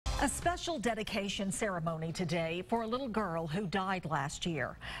A special dedication ceremony today for a little girl who died last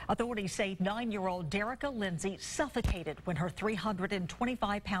year. Authorities say 9-year-old Dericka Lindsey suffocated when her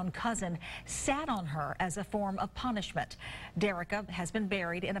 325-pound cousin sat on her as a form of punishment. Dericka has been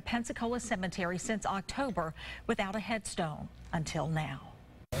buried in a Pensacola cemetery since October without a headstone until now.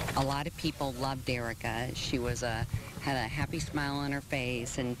 A lot of people loved Dericka. She had a happy smile on her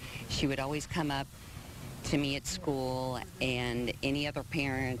face, and she would always come up to me at school and any other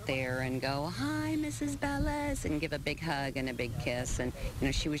parent there and go, "Hi, Mrs. Bellis," and give a big hug and a big kiss. And,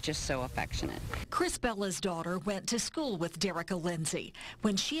 she was just so affectionate. Chris Bella's daughter went to school with Dericka Lindsay.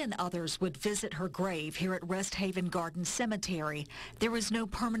 When she and others would visit her grave here at Rest Haven Garden Cemetery, there was no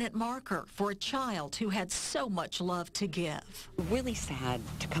permanent marker for a child who had so much love to give. Really sad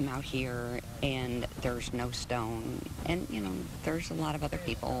to come out here and there's no stone. And, there's a lot of other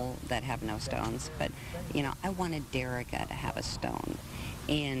people that have no stones, but I wanted Dericka to have a stone.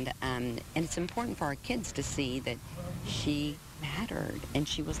 And it's important for our kids to see that she mattered and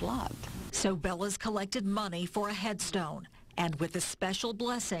she was loved. So Bella's collected money for a headstone. And with a special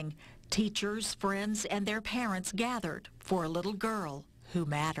blessing, teachers, friends, and their parents gathered for a little girl who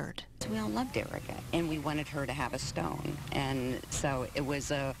mattered. We all loved Dericka, and we wanted her to have a stone. And so it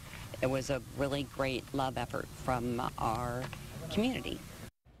was a really great love effort from our community.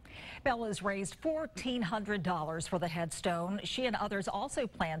 Bella's raised $1,400 for the headstone. She and others also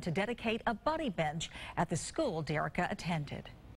plan to dedicate a buddy bench at the school Dericka attended.